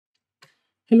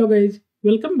Hello guys,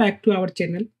 welcome back to our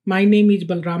channel. My name is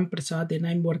Balram Prasad and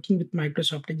I'm working with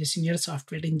Microsoft as a senior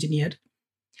software engineer.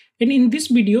 And in this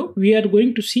video, we are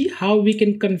going to see how we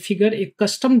can configure a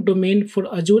custom domain for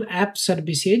Azure App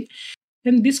Services.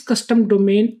 And this custom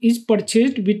domain is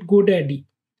purchased with GoDaddy.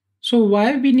 So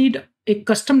why we need a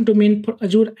custom domain for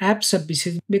Azure App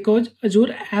Services? Because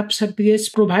Azure App Services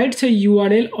provides a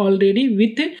URL already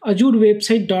with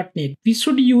azurewebsite.net. We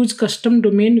should use custom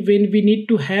domain when we need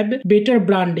to have better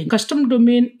branding. Custom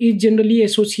domain is generally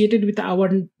associated with our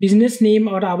business name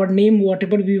or our name,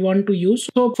 whatever we want to use.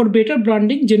 So for better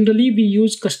branding, generally we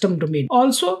use custom domain.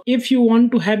 Also, if you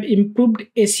want to have improved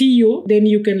SEO, then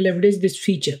you can leverage this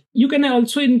feature. You can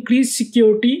also increase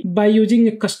security by using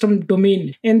a custom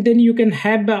domain, and then you can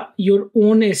have your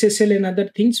own SSL and other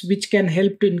things which can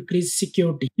help to increase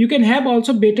security. You can have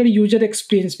also better user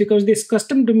experience because this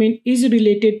custom domain is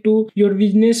related to your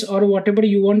business or whatever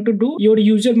you want to do. Your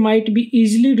user might be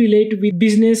easily relate with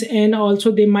business, and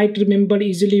also they might remember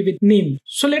easily with name.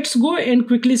 So let's go and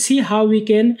quickly see how we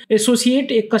can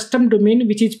associate a custom domain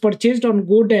which is purchased on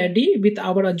GoDaddy with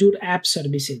our Azure App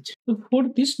Services. So for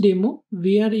this demo,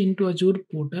 we are into Azure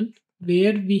portal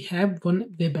where we have one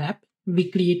web app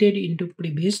we created into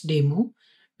previous demo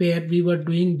where we were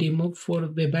doing demo for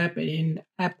web app and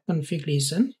app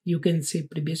configuration. You can see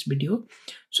previous video.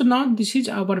 So now this is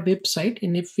our website,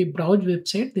 and if we browse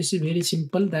website, this is very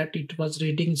simple that it was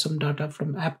reading some data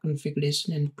from app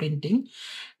configuration and printing.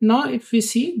 Now if we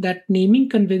see that naming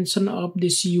convention of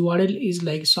this URL is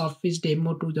like Software's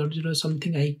demo 2.0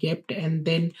 something I kept, and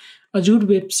then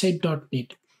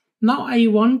azurewebsite.net. Now I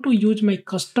want to use my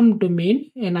custom domain,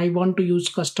 and I want to use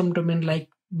custom domain like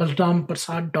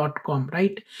balramprasad.com,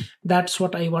 right? That's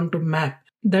what I want to map.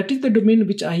 That is the domain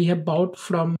which I have bought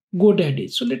from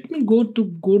GoDaddy. So let me go to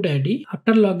GoDaddy.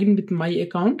 After login with my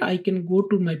account, I can go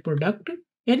to my product,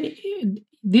 and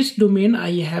this domain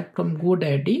I have from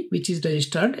GoDaddy, which is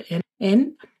registered.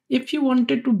 And if you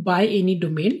wanted to buy any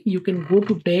domain, you can go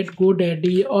to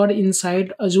GoDaddy, or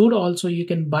inside Azure also you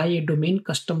can buy a domain,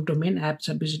 custom domain, app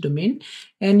service domain,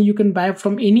 and you can buy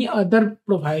from any other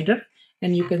provider,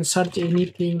 and you can search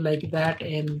anything like that,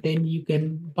 and then you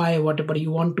can buy whatever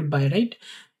you want to buy, right?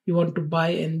 You want to buy,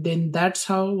 and then that's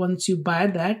how once you buy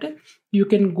that, you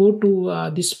can go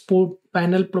to this port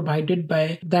panel provided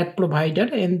by that provider,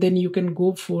 and then you can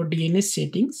go for DNS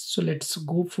settings. So let's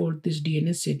go for this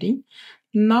DNS setting.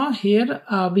 Now here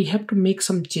we have to make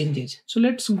some changes. So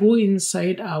let's go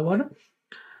inside our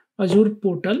Azure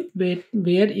portal where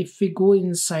if we go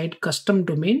inside custom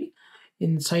domain,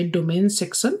 inside domain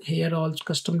section, here all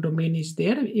custom domain is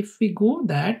there. If we go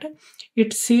that,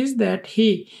 it says that,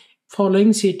 hey,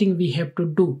 following setting we have to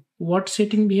do. What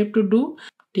setting we have to do?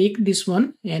 Take this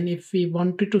one, and if we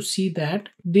wanted to see that,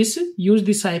 use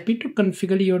this IP to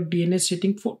configure your DNS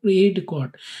setting for a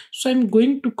record. So I'm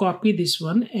going to copy this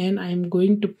one, and I'm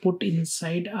going to put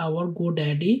inside our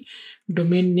GoDaddy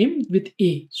domain name with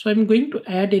A. So I'm going to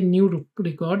add a new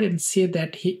record and say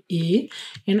that, hey, A,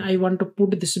 and I want to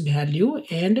put this value,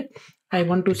 and I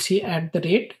want to say @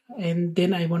 and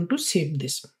then I want to save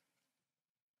this.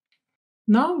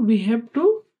 Now we have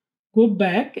to go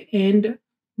back, and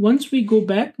once we go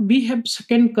back, we have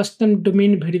second custom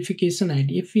domain verification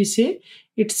ID. If we say,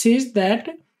 it says that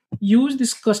use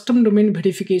this custom domain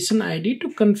verification ID to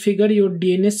configure your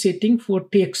DNS setting for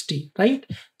TXT, right?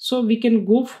 So we can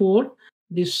go for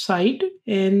this site,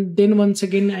 and then once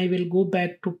again, I will go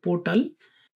back to portal,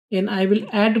 and I will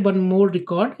add one more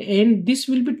record, and this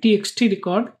will be TXT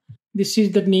record. This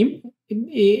is the name,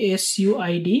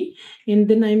 ASUID, and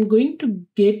then I'm going to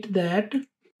get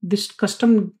this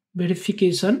custom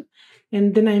verification,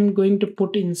 and then I'm going to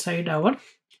put inside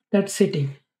that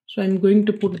setting. So I'm going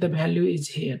to put the value is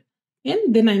here,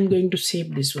 and then I'm going to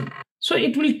save this one. So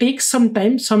it will take some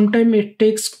time. Sometime it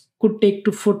could take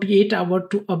to 48 hours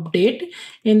to update,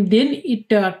 and then it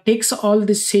takes all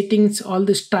these settings all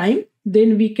this time.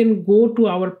 Then we can go to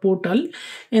our portal,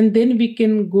 and then we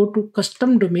can go to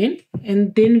custom domain,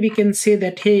 and then we can say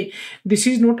that, hey, this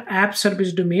is not app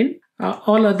service domain,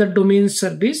 all other domain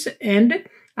service, and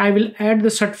I will add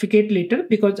the certificate later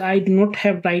because I do not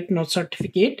have right now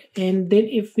certificate. And then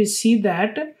if we see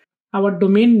that our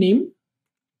domain name,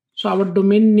 so our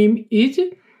domain name is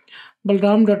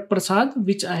balram.prasad,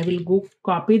 which I will go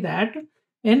copy that,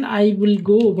 and I will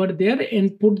go over there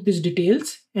and put these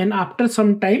details. And after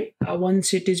some time,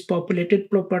 once it is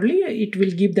populated properly, it will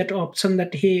give that option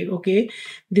that, hey, okay,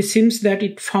 this seems that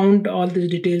it found all the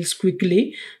details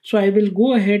quickly. So I will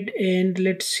go ahead and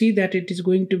let's see that it is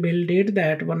going to validate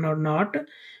that one or not,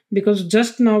 because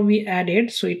just now we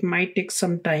added, so it might take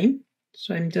some time.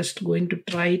 So I'm just going to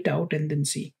try it out and then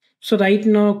see. So right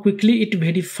now quickly it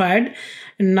verified,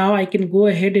 and now I can go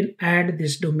ahead and add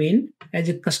this domain as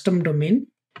a custom domain.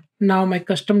 Now my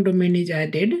custom domain is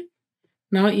added.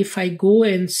 Now if I go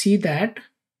and see that,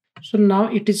 so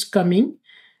now it is coming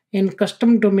in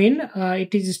custom domain.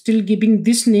 It is still giving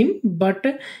this name, but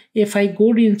if I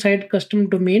go inside custom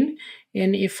domain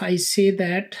and if I say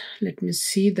that, let me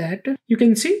see that, you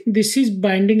can see this is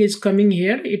binding is coming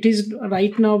here. It is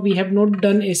right now we have not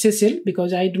done SSL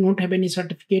because I do not have any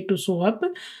certificate to show up,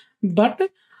 but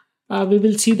we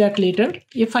will see that later.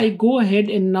 If I go ahead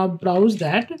and now browse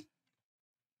that,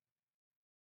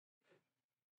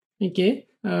 okay,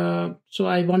 so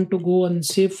I want to go on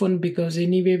safe one because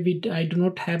anyway I do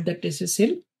not have that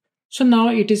SSL. So now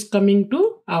it is coming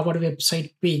to our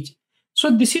website page. So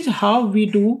this is how we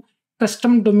do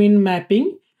custom domain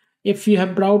mapping. If you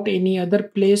have brought any other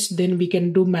place, then we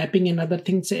can do mapping and other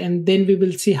things, and then we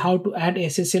will see how to add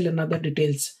SSL and other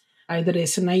details, either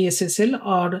SNI SSL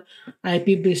or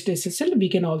IP based SSL. We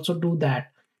can also do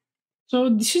that. So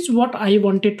this is what I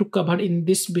wanted to cover in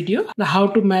this video, how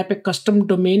to map a custom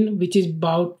domain which is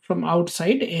bought from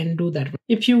outside and do that.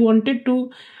 If you wanted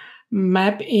to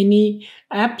map any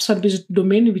app service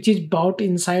domain which is bought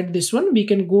inside this one, we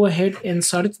can go ahead and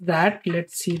search that.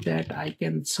 Let's see that I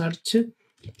can search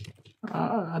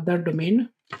other domain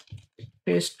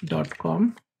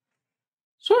test.com.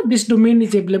 So this domain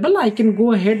is available. I can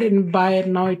go ahead and buy.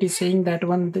 Now it is saying that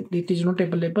one that it is not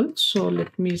available. So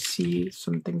let me see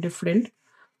something different.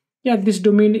 Yeah, this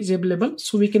domain is available.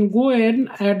 So we can go ahead and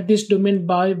add this domain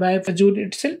by Azure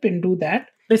itself and do that.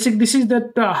 Basically, this is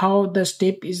that how the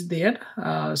step is there.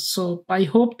 So I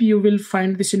hope you will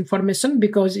find this information,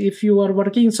 because if you are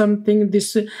working something,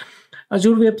 this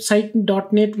Azure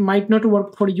website.net might not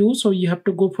work for you. So you have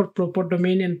to go for proper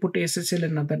domain and put SSL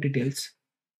and other details.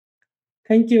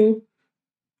 Thank you.